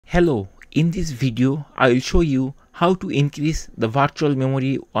Hello, in this video I will show you how to increase the virtual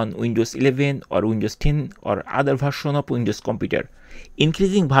memory on Windows 11 or Windows 10 or other version of Windows computer.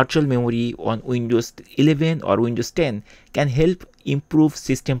 Increasing virtual memory on Windows 11 or Windows 10 can help improve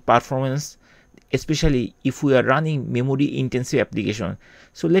system performance, especially if we are running memory intensive application.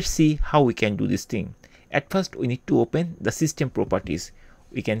 So let's see how we can do this thing. At first we need to open the system properties.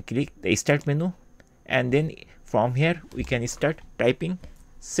 We can click the start menu and then from here we can start typing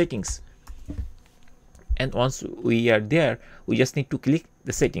settings, and once we are there we just need to click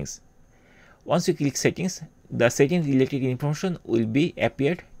the settings. Once you click settings, the settings related information will be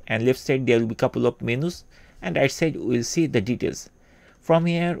appeared, and left side there will be couple of menus and right side we will see the details. From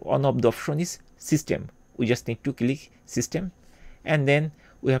here one of the option is system. We just need to click system and then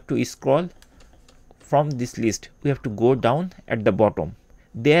we have to scroll from this list. We have to go down at the bottom.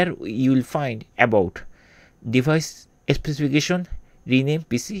 There you will find about, device specification, rename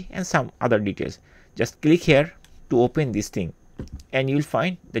PC and some other details. Just click here to open this thing and you will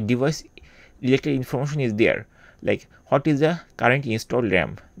find the device related information is there, like what is the current installed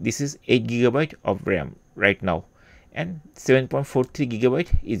RAM. This is 8 GB of RAM right now and 7.43 GB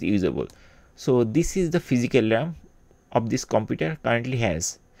is usable. So this is the physical RAM of this computer currently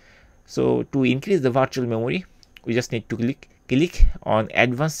has. So to increase the virtual memory we just need to click on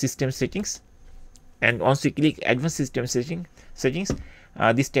advanced system settings, and once we click advanced system settings,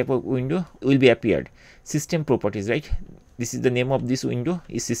 this type of window will be appeared. System properties, right? This is the name of this window,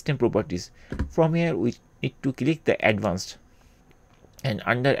 is system properties. From here we need to click the advanced, and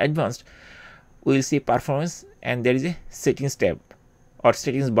under advanced we will see performance and there is a settings tab or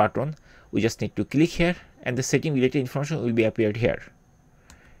settings button. We just need to click here and the setting related information will be appeared here,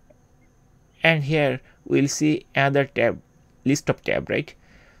 and here we will see another tab, list of tab, right?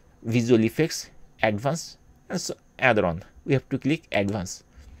 Visual effects, advanced and so other on. We have to click advanced.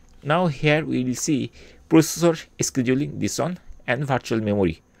 Now here we will see processor scheduling, this one, and virtual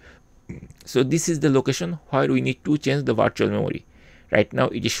memory. So this is the location where we need to change the virtual memory. Right now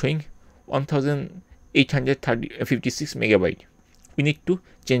it is showing 1856 megabyte. We need to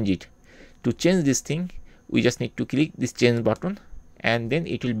change it. To change this thing we just need to click this change button and then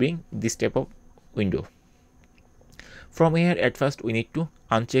it will bring this type of window. From here at first we need to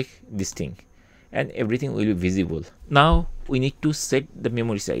uncheck this thing and everything will be visible. Now we need to set the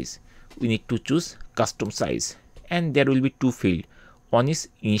memory size. We need to choose custom size and there will be two fields. One is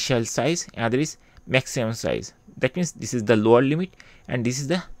initial size, another is maximum size. That means this is the lower limit and this is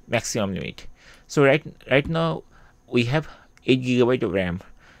the maximum limit. So right now we have 8 GB of RAM.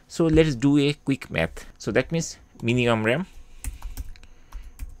 So let's do a quick math. So that means minimum RAM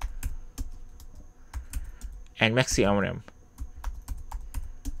and maximum RAM.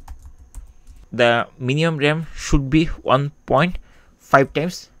 The minimum RAM should be 1.5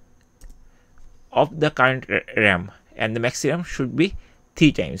 times of the current RAM and the maximum should be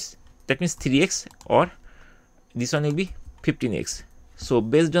 3 times. That means 3x, or this one will be 15x. So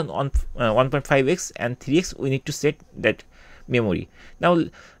based on 1.5x and 3x we need to set that memory. Now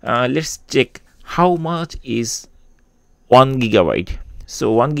let's check how much is 1 GB.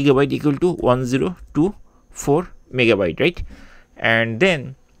 So 1 GB equal to 1024 megabyte, right? And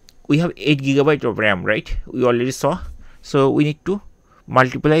then we have 8 GB of RAM, right? We already saw. So we need to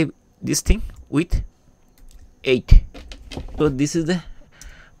multiply this thing with 8. So this is the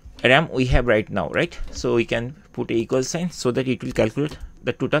RAM we have right now, right? So we can put a equal sign so that it will calculate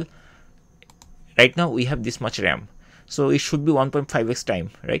the total. Right now we have this much RAM, so it should be 1.5x time,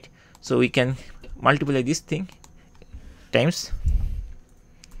 right? So we can multiply this thing times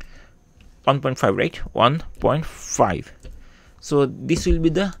 1.5, right? 1.5. So this will be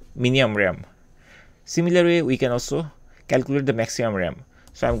the minimum RAM. Similar way we can also calculate the maximum RAM.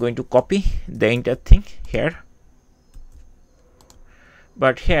 So I'm going to copy the entire thing here,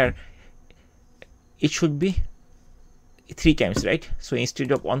 but here it should be 3 times, right? So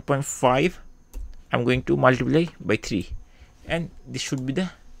instead of 1.5 I'm going to multiply by 3 and this should be the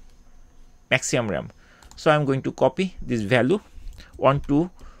maximum RAM. So I'm going to copy this value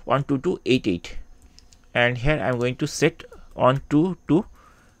 12288 and here I'm going to set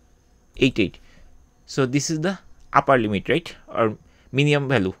 12288. So this is the upper limit, right? Or minimum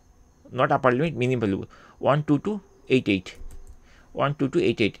value, not upper limit, minimum value 12288,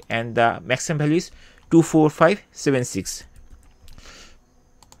 12288, and the maximum value is 24576,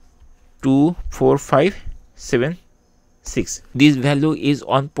 24576. This value is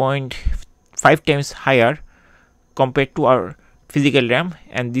 1.5 times higher compared to our physical RAM,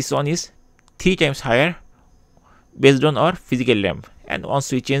 and this one is 3 times higher based on our physical RAM. And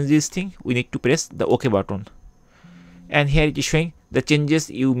once we change this thing, we need to press the OK button. And here it is showing the changes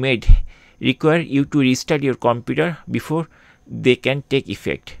you made require you to restart your computer before they can take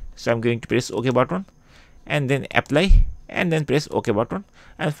effect. So I'm going to press OK button and then apply, and then press OK button,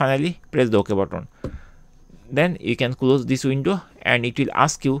 and finally press the OK button. Then you can close this window, and it will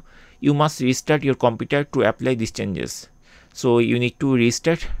ask you must restart your computer to apply these changes. So you need to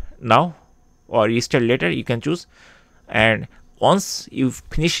restart now or restart later, you can choose. And once you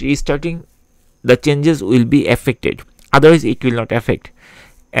finish restarting, the changes will be affected, otherwise it will not affect.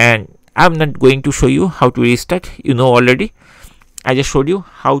 And I'm not going to show you how to restart, you know already. I just showed you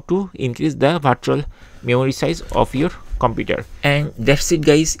how to increase the virtual memory size of your computer. And that's it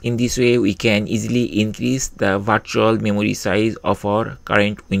guys. In this way we can easily increase the virtual memory size of our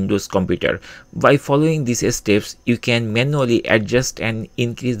current Windows computer. By following these steps, you can manually adjust and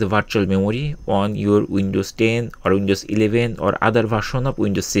increase the virtual memory on your Windows 10 or Windows 11 or other version of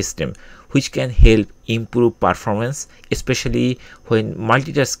Windows system, which can help improve performance, especially when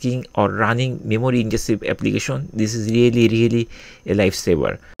multitasking or running memory intensive application. This is really a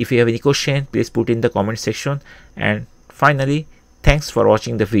lifesaver. If you have any question, please put in the comment section. And finally, thanks for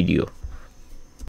watching the video.